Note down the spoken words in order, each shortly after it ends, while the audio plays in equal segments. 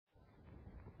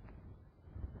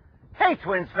Hey,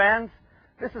 Twins fans!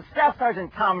 This is Staff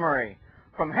Sergeant Tom Murray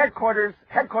from Headquarters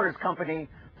Company,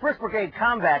 1st Brigade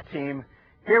Combat Team,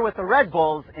 here with the Red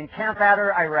Bulls in Camp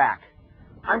Adder, Iraq.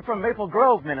 I'm from Maple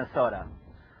Grove, Minnesota.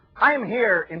 I am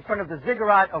here in front of the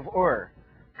Ziggurat of Ur,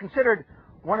 considered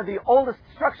one of the oldest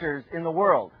structures in the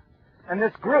world. And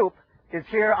this group is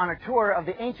here on a tour of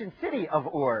the ancient city of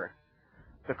Ur,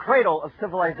 the cradle of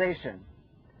civilization.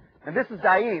 And this is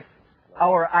Daif,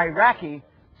 our Iraqi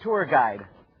tour guide.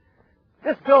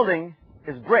 This building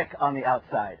is brick on the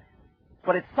outside,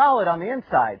 but it's solid on the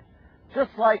inside,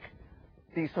 just like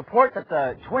the support that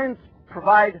the Twins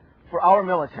provide for our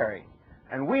military.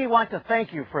 And we want to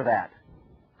thank you for that.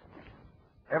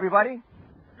 Everybody?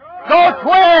 Go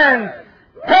Twins!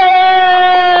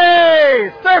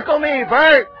 Hey! Circle me,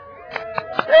 Bert!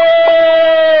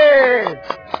 Hey!